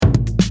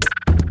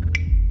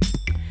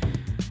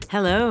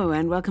Hello,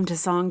 and welcome to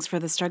Songs for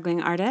the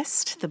Struggling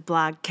Artist, the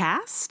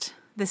blogcast.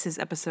 This is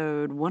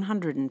episode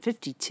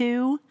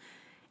 152,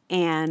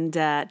 and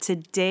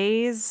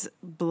today's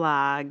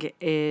blog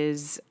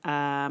is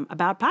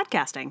about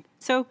podcasting.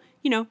 So,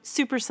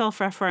 super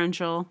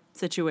self-referential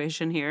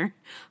situation here.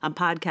 I'm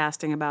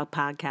podcasting about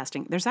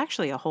podcasting. There's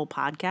actually a whole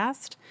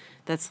podcast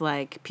that's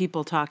like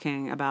people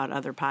talking about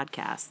other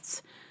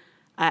podcasts.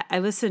 I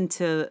listened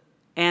to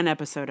an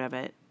episode of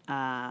it,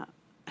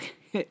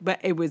 but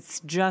it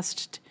was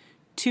just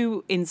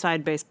too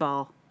inside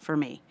baseball for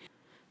me.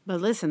 But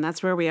listen,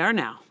 that's where we are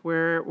now.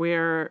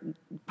 We're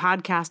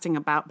podcasting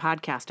about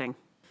podcasting.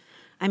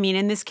 I mean,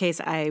 in this case,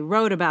 I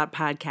wrote about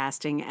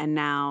podcasting, and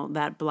now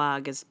that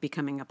blog is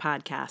becoming a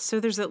podcast. So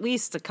there's at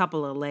least a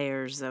couple of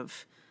layers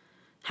of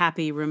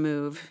happy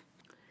remove.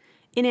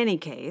 In any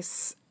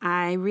case,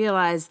 I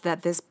realized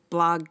that this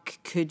blog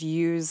could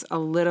use a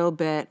little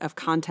bit of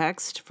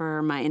context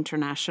for my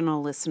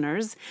international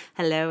listeners.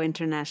 Hello,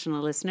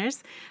 international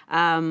listeners.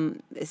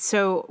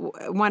 So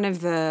one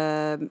of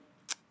the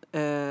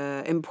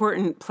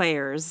important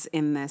players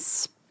in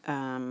this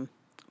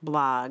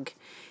blog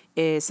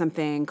is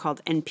something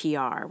called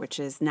NPR, which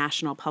is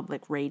National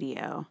Public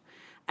Radio.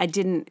 I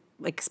didn't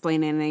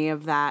explain any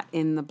of that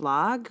in the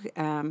blog,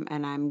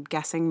 and I'm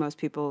guessing most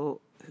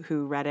people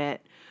who read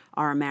it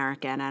are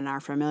American and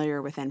are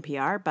familiar with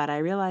NPR, but I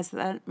realize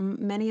that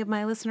many of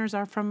my listeners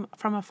are from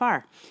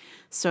afar.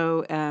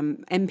 So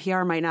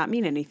NPR might not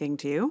mean anything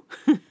to you.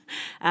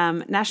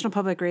 National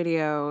Public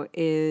Radio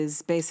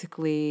is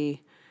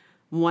basically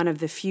one of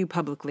the few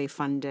publicly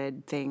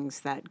funded things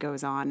that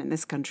goes on in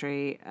this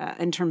country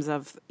in terms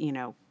of,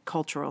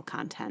 cultural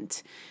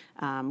content.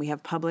 We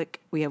have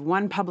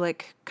one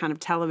public kind of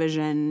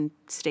television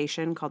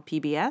station called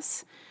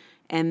PBS,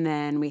 and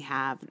then we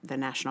have the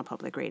National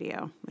Public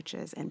Radio, which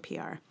is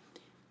NPR.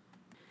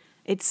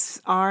 It's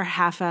our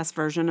half-assed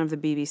version of the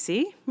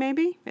BBC,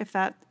 maybe, if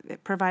it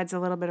provides a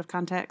little bit of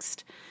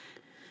context.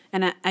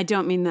 And I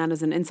don't mean that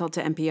as an insult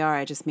to NPR.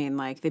 I just mean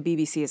like the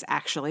BBC is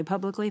actually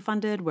publicly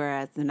funded,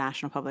 whereas the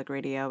National Public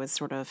Radio is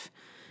sort of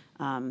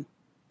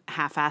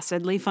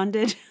half-assedly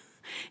funded.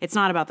 It's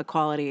not about the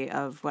quality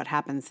of what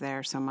happens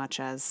there so much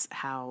as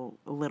how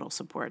little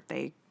support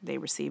they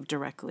receive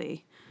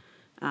directly.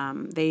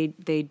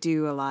 They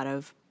do a lot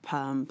of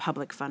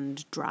public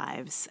fund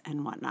drives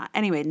and whatnot.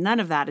 Anyway, none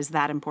of that is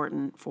that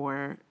important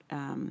for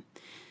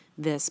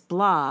this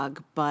blog,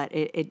 but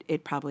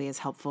it probably is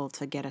helpful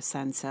to get a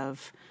sense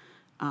of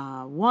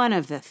one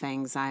of the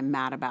things I'm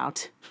mad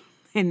about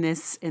in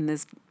this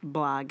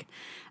blog.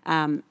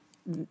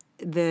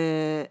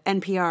 The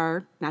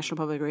NPR, National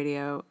Public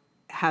Radio,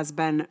 has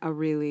been a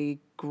really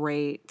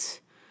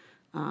great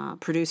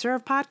producer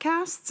of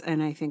podcasts,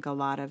 and I think a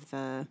lot of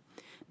the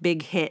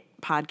big hit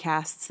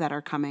podcasts that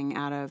are coming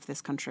out of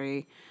this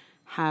country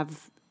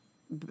have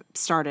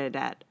started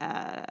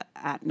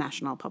at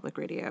National Public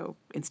Radio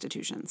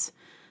institutions.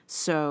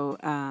 So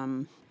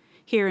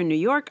here in New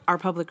York, our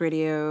public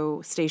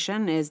radio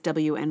station is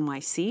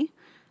WNYC,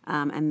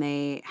 and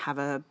they have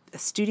a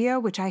studio,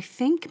 which I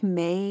think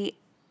may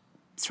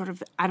sort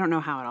of, I don't know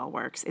how it all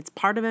works. It's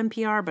part of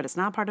NPR, but it's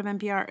not part of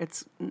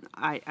NPR.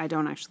 I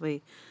don't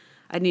actually,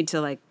 I need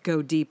to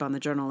go deep on the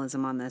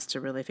journalism on this to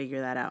really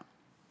figure that out.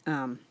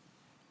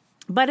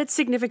 But it's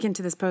significant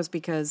to this post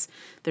because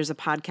there's a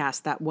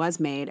podcast that was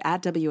made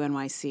at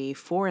WNYC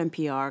for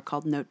NPR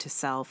called Note to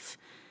Self,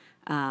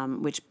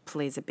 which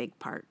plays a big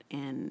part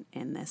in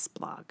this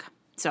blog.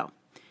 So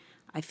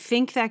I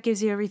think that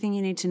gives you everything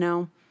you need to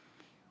know.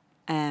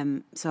 So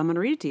I'm going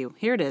to read it to you.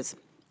 Here it is.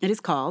 It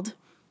is called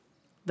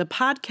The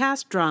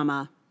Podcast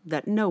Drama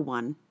That No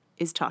One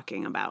is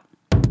Talking About.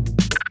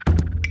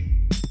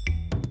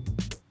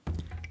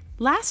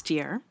 Last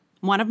year,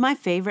 one of my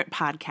favorite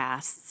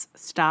podcasts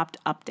stopped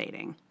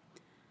updating.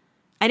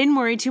 I didn't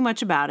worry too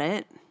much about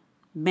it.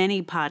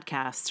 Many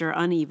podcasts are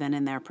uneven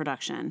in their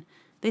production.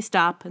 They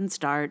stop and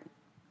start.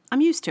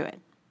 I'm used to it.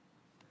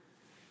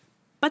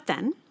 But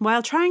then,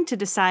 while trying to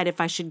decide if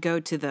I should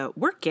go to the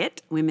Work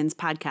It Women's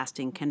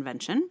Podcasting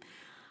Convention,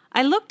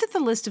 I looked at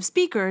the list of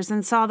speakers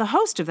and saw the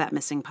host of that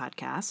missing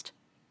podcast,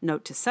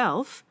 Note to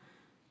Self,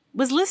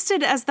 was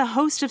listed as the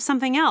host of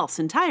something else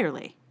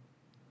entirely,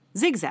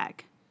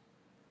 Zigzag.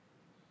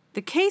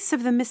 The case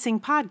of the missing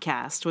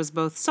podcast was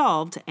both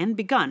solved and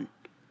begun,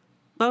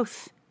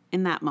 both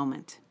in that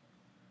moment.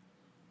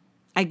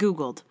 I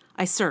Googled,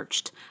 I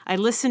searched, I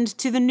listened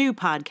to the new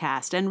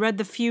podcast and read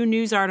the few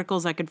news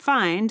articles I could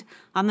find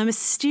on the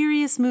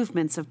mysterious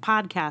movements of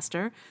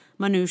podcaster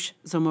Manoush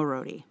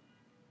Zomorodi.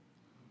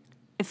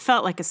 It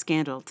felt like a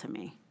scandal to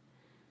me.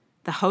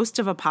 The host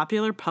of a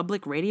popular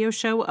public radio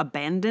show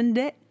abandoned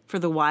it for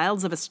the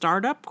wilds of a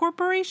startup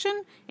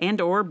corporation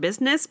and/or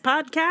business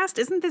podcast?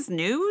 Isn't this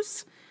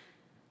news?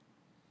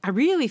 I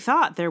really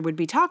thought there would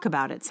be talk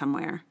about it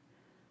somewhere,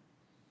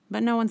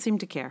 but no one seemed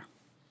to care.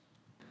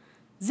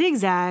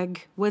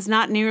 Zigzag was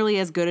not nearly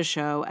as good a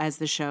show as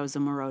the show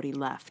Zomorodi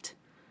left.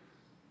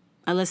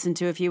 I listened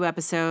to a few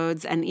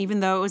episodes, and even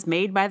though it was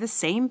made by the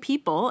same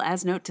people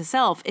as Note to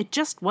Self, it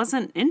just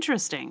wasn't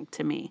interesting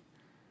to me.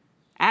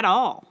 at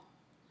all.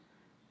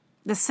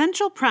 The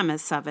central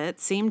premise of it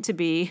seemed to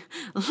be,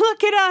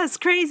 look at us,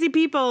 crazy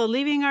people,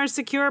 leaving our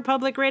secure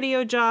public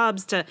radio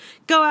jobs to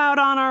go out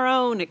on our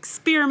own,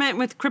 experiment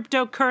with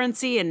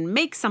cryptocurrency, and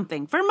make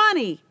something for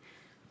money.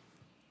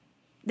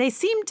 They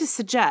seemed to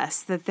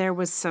suggest that there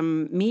was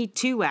some Me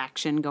Too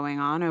action going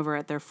on over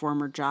at their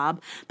former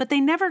job, but they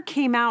never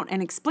came out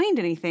and explained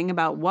anything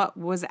about what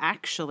was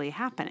actually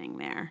happening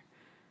there.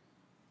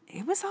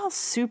 It was all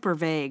super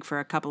vague for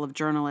a couple of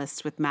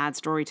journalists with mad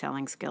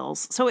storytelling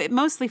skills, so it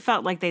mostly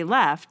felt like they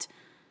left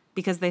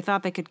because they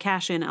thought they could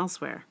cash in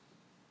elsewhere.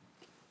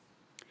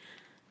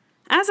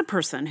 As a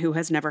person who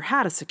has never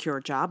had a secure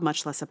job,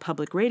 much less a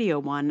public radio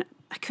one,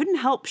 I couldn't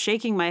help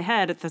shaking my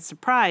head at the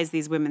surprise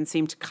these women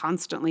seemed to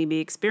constantly be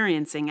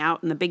experiencing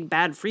out in the big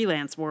bad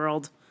freelance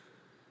world.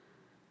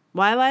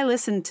 While I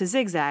listened to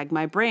Zigzag,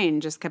 my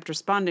brain just kept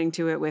responding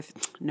to it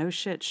with, no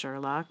shit,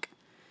 Sherlock.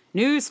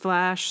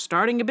 Newsflash,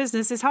 starting a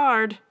business is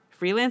hard.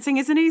 Freelancing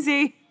isn't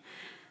easy.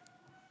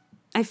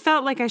 I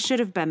felt like I should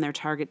have been their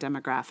target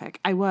demographic.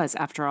 I was,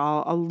 after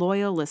all, a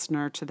loyal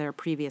listener to their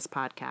previous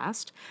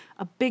podcast,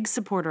 a big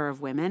supporter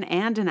of women,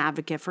 and an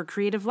advocate for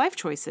creative life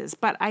choices,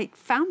 but I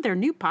found their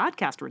new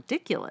podcast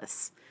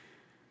ridiculous.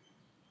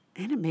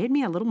 And it made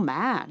me a little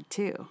mad,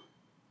 too.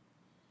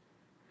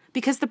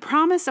 Because the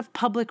promise of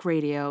public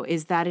radio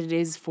is that it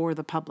is for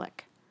the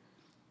public.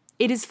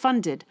 It is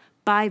funded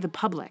by the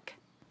public.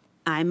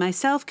 I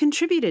myself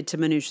contributed to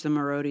Manoush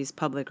Zomorodi's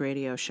public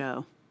radio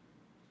show.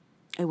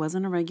 I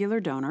wasn't a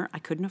regular donor. I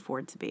couldn't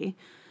afford to be.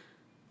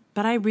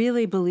 But I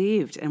really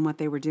believed in what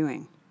they were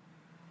doing.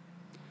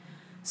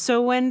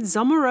 So when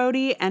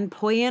Zomorodi and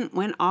Poyant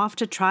went off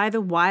to try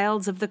the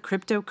wilds of the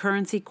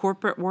cryptocurrency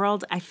corporate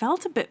world, I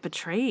felt a bit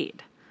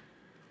betrayed.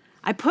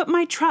 I put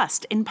my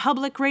trust in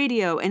public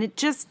radio, and it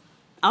just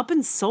up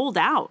and sold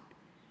out.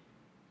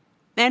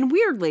 And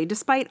weirdly,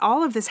 despite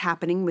all of this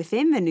happening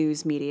within the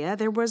news media,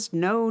 there was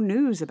no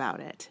news about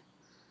it.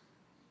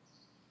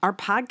 Are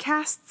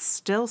podcasts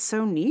still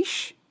so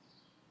niche?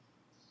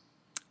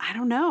 I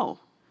don't know.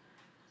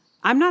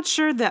 I'm not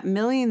sure that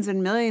millions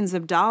and millions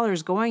of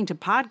dollars going to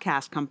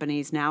podcast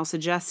companies now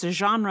suggests a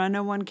genre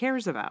no one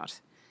cares about.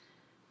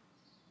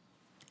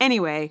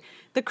 Anyway,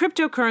 the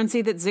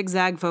cryptocurrency that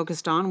Zigzag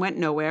focused on went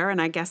nowhere,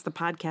 and I guess the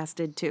podcast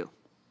did too.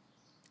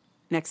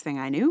 Next thing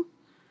I knew,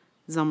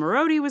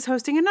 Zomorodi was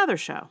hosting another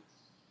show,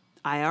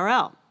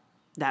 IRL,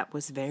 that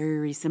was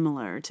very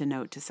similar to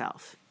Note to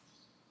Self.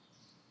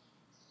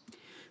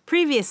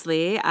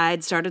 Previously,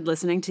 I'd started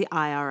listening to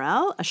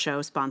IRL, a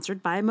show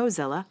sponsored by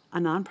Mozilla, a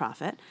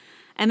nonprofit,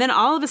 and then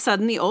all of a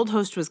sudden the old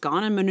host was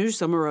gone and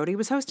Manoush Zomorodi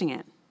was hosting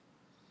it.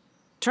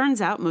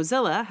 Turns out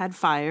Mozilla had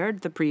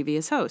fired the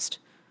previous host,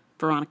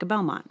 Veronica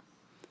Belmont,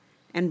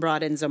 and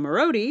brought in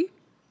Zomorodi,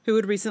 who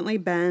had recently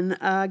been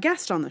a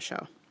guest on the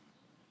show.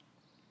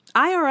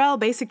 IRL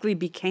basically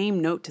became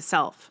Note to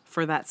Self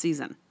for that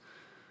season.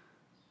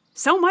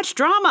 So much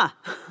drama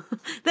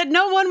that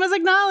no one was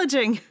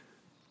acknowledging.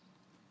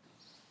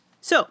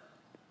 So,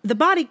 the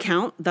body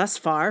count thus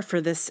far for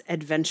this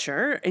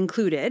adventure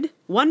included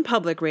 1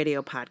 public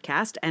radio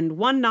podcast and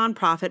 1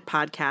 nonprofit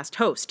podcast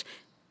host,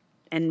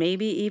 and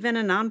maybe even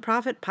a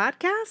nonprofit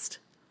podcast?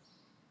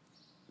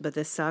 But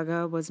this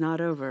saga was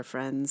not over,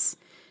 friends.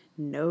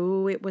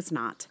 No, it was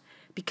not.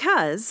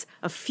 Because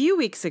a few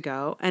weeks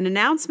ago, an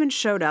announcement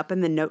showed up in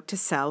the Note to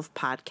Self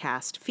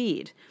podcast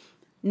feed.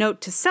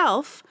 Note to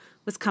Self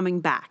was coming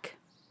back.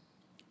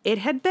 It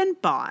had been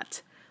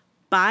bought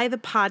by the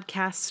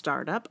podcast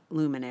startup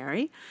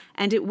Luminary,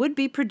 and it would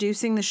be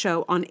producing the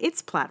show on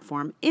its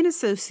platform in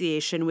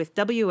association with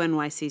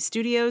WNYC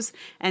Studios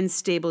and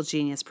Stable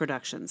Genius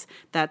Productions.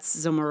 That's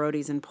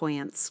Zomorodi's and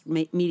Poyant's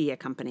media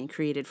company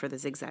created for the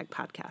Zigzag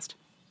podcast.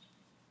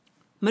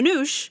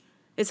 Manoush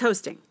is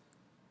hosting.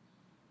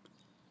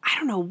 I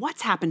don't know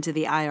what's happened to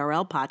the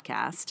IRL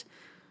podcast.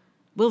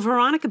 Will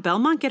Veronica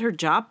Belmont get her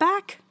job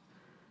back?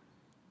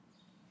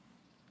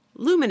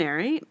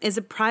 Luminary is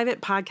a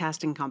private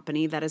podcasting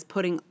company that is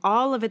putting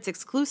all of its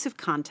exclusive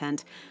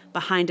content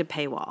behind a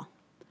paywall.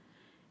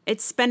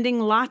 It's spending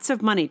lots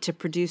of money to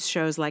produce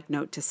shows like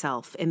Note to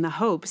Self in the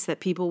hopes that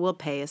people will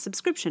pay a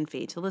subscription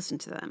fee to listen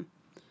to them.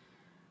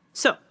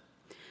 So,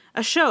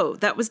 a show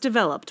that was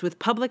developed with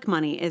public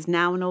money is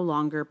now no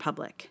longer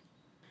public.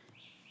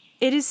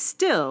 It is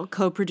still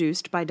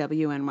co-produced by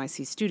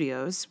WNYC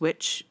Studios,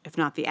 which, if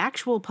not the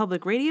actual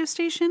public radio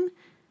station,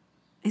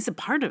 is a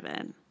part of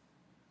it.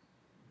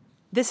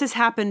 This has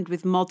happened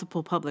with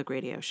multiple public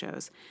radio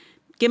shows.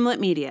 Gimlet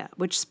Media,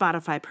 which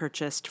Spotify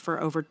purchased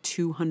for over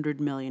 $200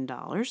 million,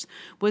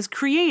 was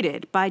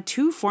created by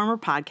 2 former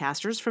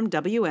podcasters from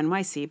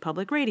WNYC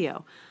Public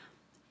Radio.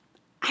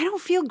 I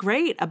don't feel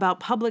great about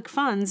public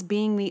funds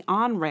being the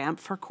on-ramp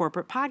for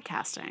corporate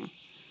podcasting.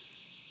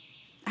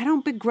 I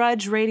don't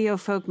begrudge radio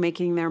folk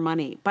making their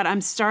money, but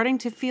I'm starting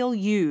to feel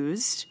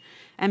used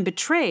and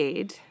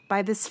betrayed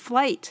by this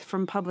flight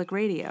from public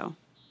radio.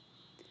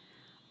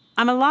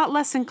 I'm a lot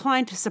less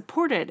inclined to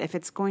support it if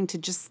it's going to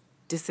just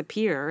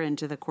disappear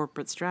into the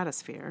corporate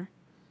stratosphere.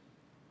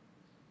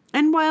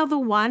 And while the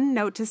one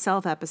Note to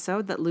Self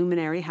episode that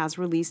Luminary has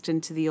released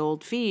into the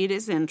old feed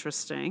is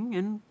interesting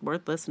and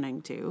worth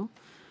listening to,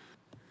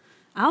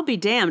 I'll be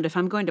damned if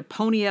I'm going to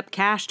pony up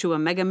cash to a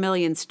Mega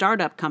Million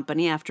startup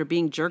company after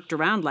being jerked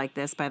around like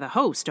this by the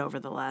host over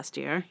the last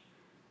year.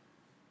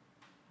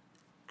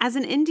 As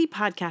an indie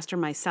podcaster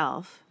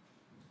myself,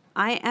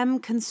 I am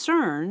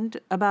concerned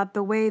about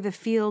the way the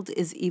field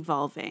is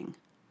evolving.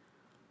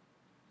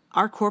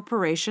 Are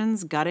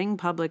corporations gutting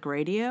public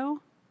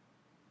radio?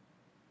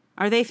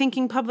 Are they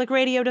thinking public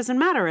radio doesn't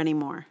matter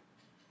anymore?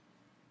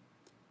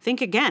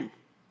 Think again.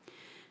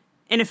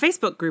 In a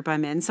Facebook group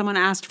I'm in, someone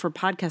asked for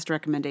podcast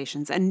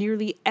recommendations, and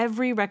nearly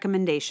every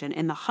recommendation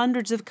in the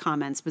hundreds of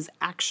comments was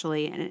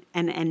actually an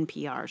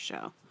NPR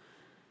show.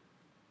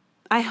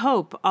 I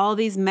hope all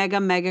these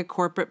mega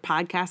corporate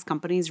podcast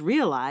companies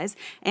realize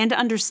and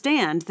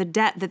understand the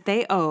debt that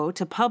they owe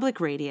to public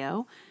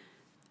radio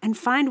and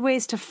find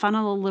ways to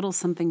funnel a little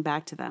something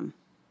back to them.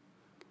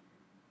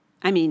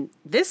 I mean,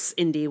 this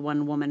indie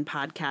one-woman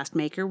podcast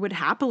maker would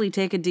happily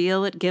take a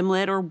deal at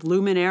Gimlet or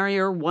Luminary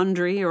or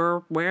Wondery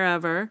or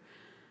wherever.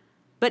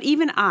 But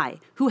even I,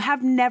 who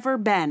have never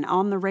been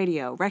on the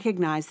radio,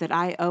 recognize that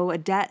I owe a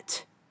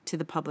debt to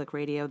the public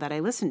radio that I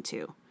listen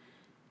to,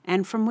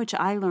 and from which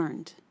I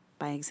learned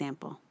by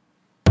example.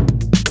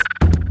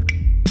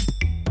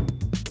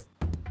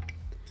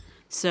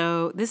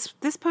 So this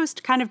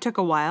post kind of took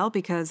a while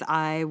because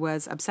I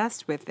was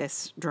obsessed with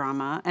this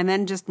drama, and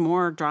then just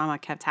more drama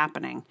kept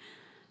happening.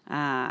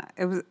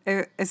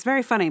 It's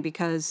very funny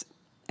because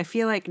I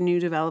feel like new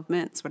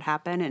developments would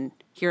happen, and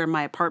here in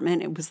my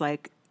apartment, it was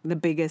like the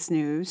biggest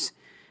news,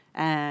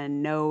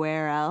 and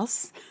nowhere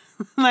else.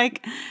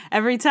 Like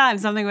every time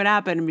something would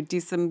happen, we'd do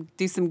some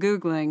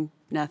Googling,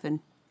 nothing,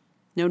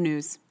 no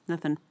news,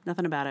 nothing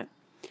about it.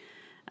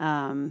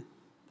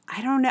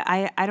 I don't know.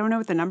 I don't know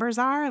what the numbers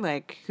are.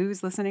 Like,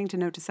 who's listening to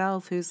Note to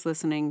Self? Who's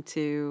listening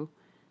to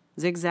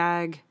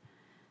Zigzag?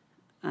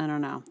 I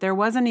don't know. There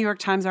was a New York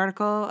Times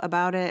article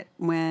about it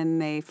when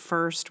they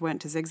first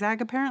went to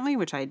Zigzag, apparently,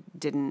 which I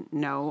didn't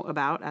know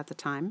about at the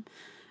time,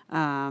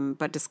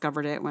 but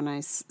discovered it when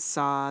I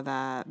saw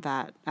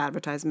that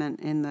advertisement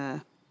in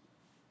the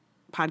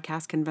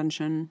podcast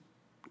convention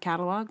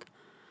catalog.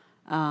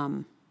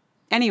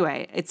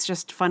 Anyway, it's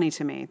just funny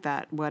to me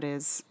that what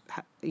is,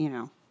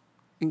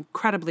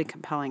 incredibly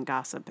compelling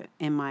gossip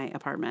in my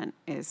apartment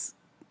is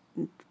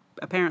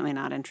apparently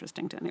not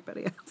interesting to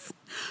anybody else.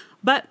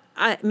 But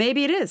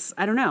maybe it is.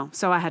 I don't know.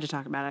 So I had to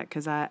talk about it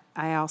because I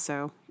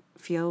also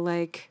feel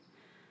like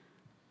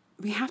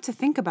we have to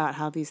think about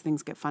how these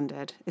things get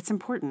funded. It's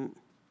important.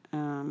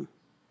 And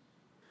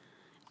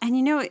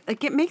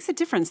it makes a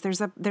difference.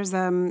 There's a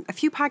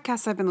few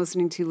podcasts I've been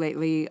listening to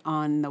lately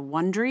on the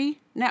Wondery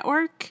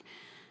network,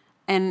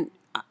 and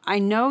I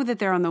know that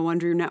they're on the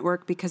Wondery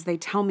network because they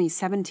tell me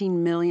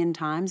 17 million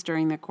times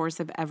during the course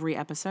of every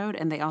episode,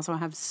 and they also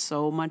have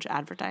so much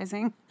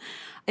advertising.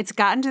 It's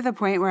gotten to the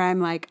point where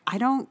I'm like, I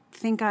don't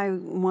think I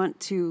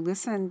want to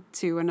listen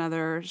to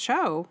another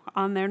show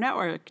on their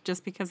network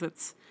just because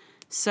it's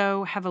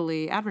so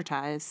heavily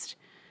advertised.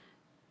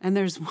 And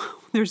there's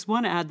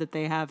one ad that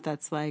they have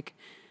that's like,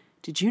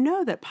 did you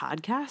know that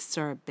podcasts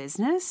are a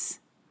business?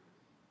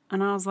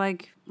 And I was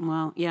like,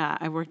 well, yeah,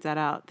 I worked that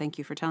out. Thank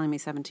you for telling me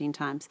 17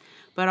 times.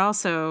 But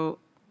also,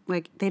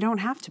 like, they don't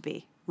have to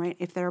be, right?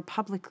 If they're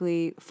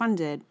publicly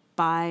funded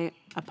by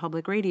a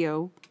public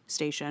radio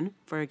station,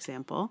 for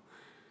example,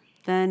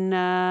 then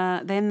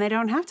they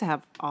don't have to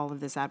have all of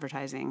this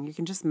advertising. You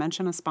can just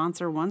mention a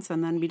sponsor once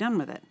and then be done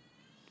with it.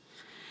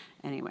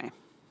 Anyway,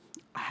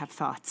 I have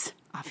thoughts,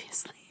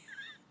 obviously.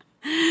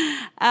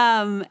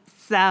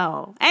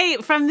 So, hey,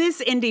 from this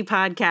indie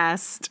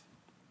podcast...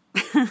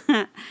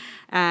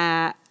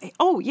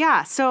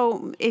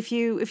 So if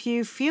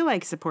you feel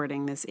like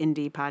supporting this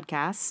indie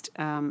podcast,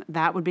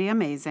 that would be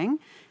amazing.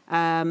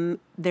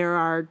 There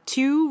are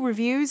 2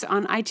 reviews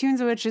on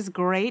iTunes, which is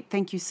great.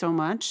 Thank you so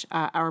much.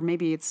 Or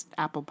maybe it's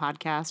Apple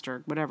Podcast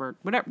or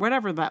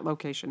whatever that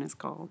location is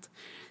called.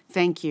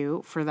 Thank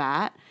you for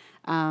that.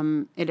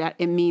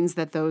 It means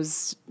that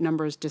those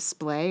numbers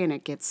display and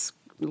it gets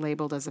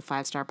labeled as a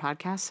 5-star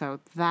podcast. So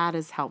that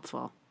is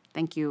helpful.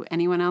 Thank you.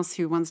 Anyone else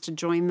who wants to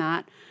join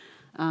that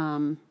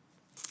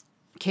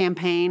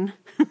campaign,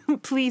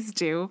 please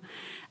do.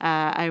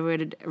 I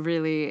would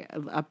really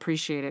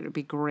appreciate it. It'd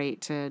be great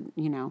to,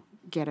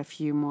 get a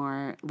few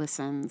more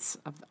listens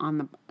a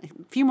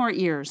few more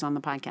ears on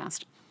the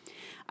podcast.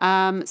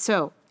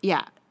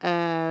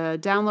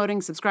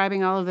 Downloading,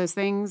 subscribing, all of those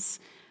things.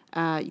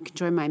 You can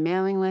join my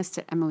mailing list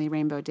at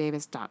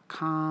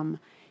emilyrainbowdavis.com.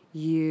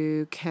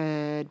 You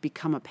could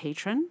become a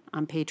patron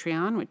on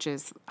Patreon, which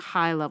is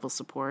high-level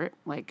support,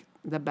 like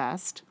the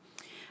best.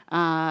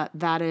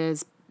 That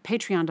is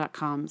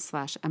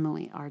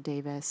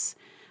patreon.com/EmilyRDavis.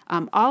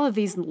 All of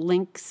these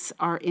links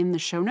are in the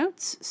show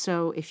notes.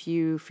 So if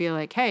you feel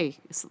like, hey,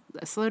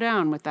 slow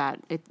down with that,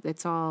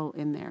 it's all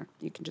in there.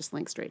 You can just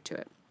link straight to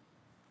it.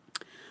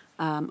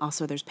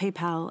 Also, there's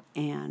PayPal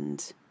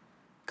and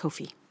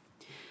Ko-fi.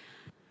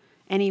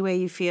 Any way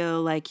you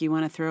feel like you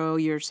want to throw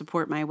your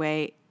support my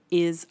way,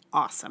 is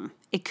awesome.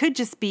 It could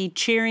just be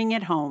cheering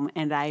at home,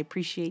 and I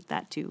appreciate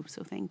that too,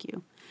 so thank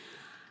you.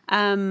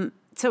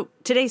 So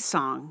today's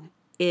song,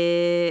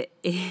 I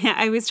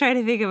was trying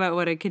to think about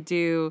what I could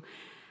do,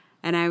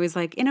 and I was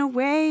like, in a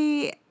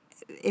way,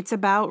 it's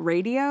about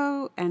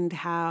radio and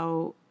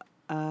how,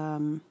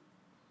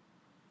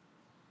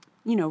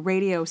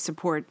 radio is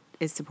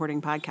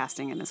supporting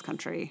podcasting in this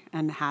country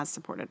and has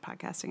supported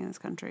podcasting in this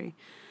country.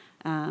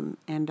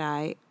 And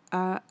I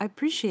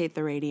appreciate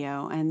the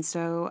radio. And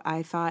so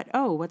I thought,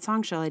 oh, what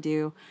song shall I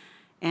do?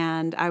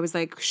 And I was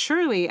like,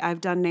 surely I've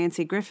done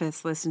Nanci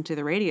Griffith's Listen to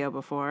the Radio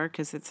before,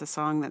 because it's a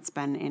song that's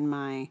been in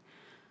my,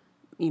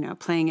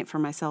 playing it for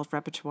myself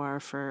repertoire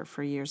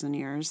for years and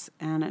years.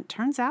 And it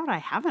turns out I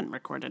haven't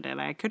recorded it.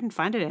 I couldn't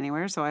find it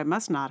anywhere, so I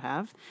must not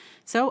have.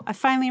 So I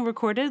finally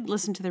recorded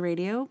Listen to the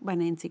Radio by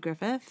Nanci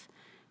Griffith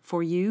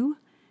for you.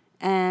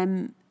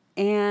 And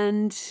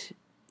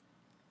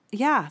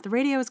yeah, the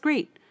radio is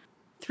great.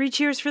 3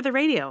 cheers for the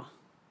radio,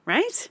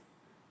 right?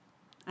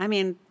 I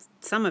mean,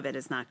 some of it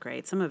is not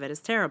great. Some of it is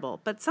terrible,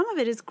 but some of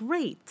it is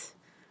great.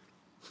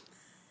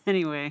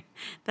 Anyway,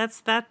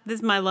 this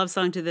is my love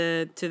song to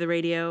the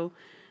radio,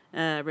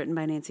 written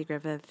by Nanci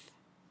Griffith.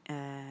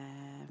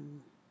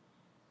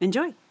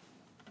 Enjoy.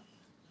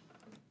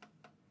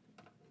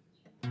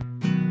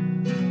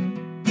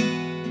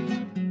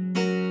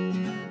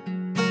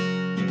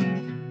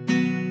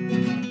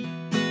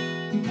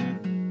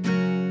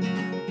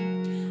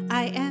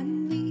 I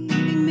am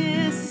leaving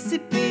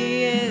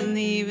Mississippi in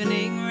the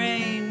evening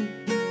rain.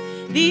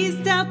 These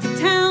Delta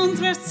towns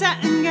wear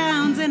satin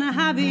gowns in a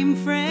high-beam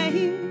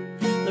frame.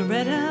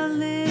 Loretta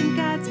Lynn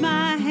guides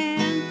my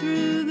hand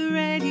through the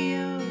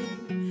radio.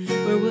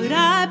 Where would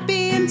I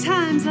be in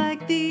times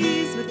like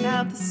these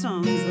without the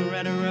songs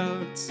Loretta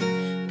wrote?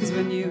 'Cause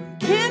when you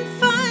can't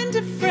find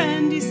a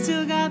friend, you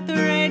still got the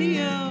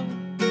radio.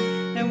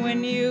 And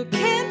when you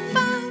can't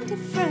find a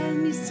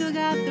friend, you still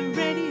got the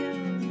radio.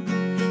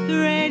 The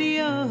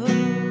radio,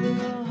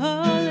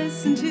 oh,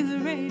 listen to the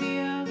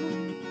radio.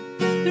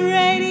 The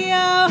radio,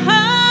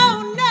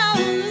 oh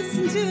no,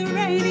 listen to the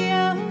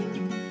radio.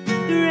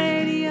 The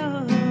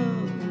radio,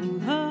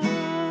 oh.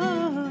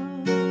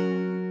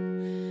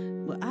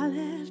 Well, I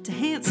left a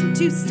handsome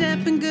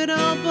two-step and good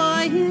old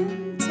boy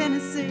in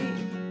Tennessee.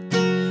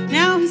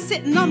 Now he's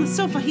sitting on the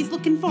sofa, he's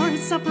looking for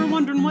his supper,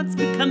 wondering what's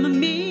become of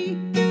me.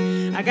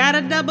 I got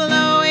a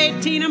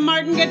 0018, a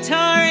Martin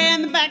guitar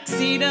in the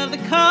backseat of the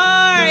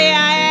car. Yeah,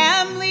 I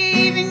am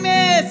leaving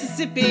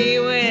Mississippi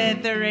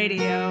with the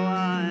radio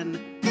on.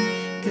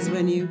 'Cause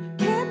when you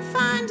can't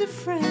find a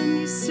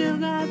friend, you still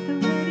got the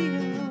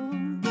radio.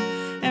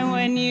 And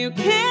when you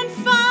can't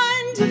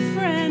find a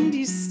friend,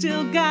 you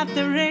still got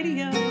the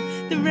radio.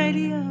 The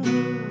radio,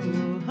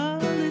 oh,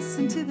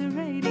 listen to the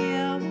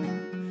radio.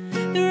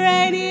 The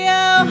radio,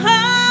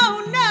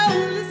 oh no,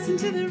 listen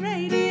to the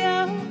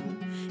radio.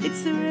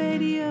 It's the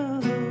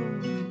radio,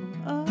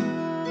 oh.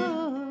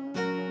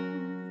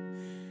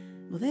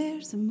 Well,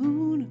 there's a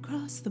moon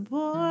across the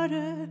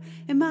border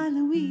in my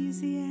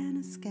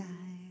Louisiana sky.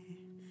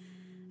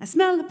 I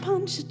smell a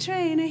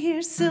Pontchartrain, I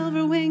hear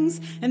silver wings,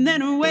 and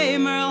then away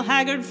Merle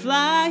Haggard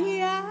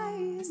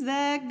flies.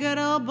 That good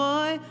old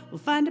boy will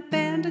find a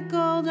band of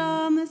gold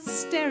on the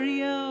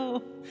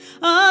stereo.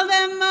 Oh,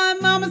 then my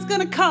mama's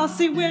gonna call,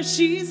 see where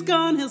she's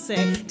gone. He'll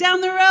say,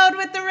 down the road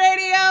with the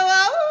radio,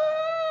 oh.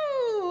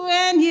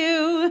 When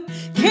you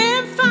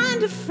can't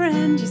find a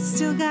friend, you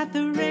still got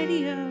the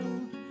radio.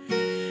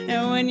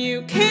 And when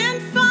you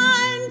can't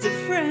find a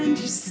friend,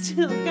 you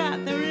still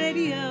got the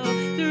radio.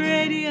 The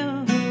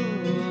radio,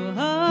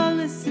 oh,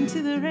 listen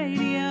to the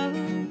radio.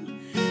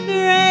 The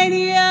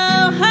radio,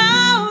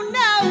 oh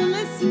no,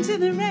 listen to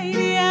the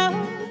radio.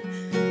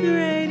 The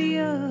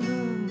radio,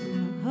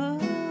 oh.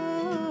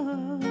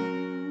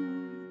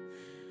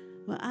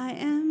 Well, I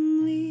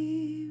am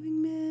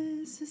leaving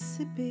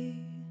Mississippi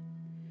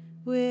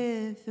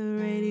with the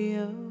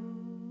radio.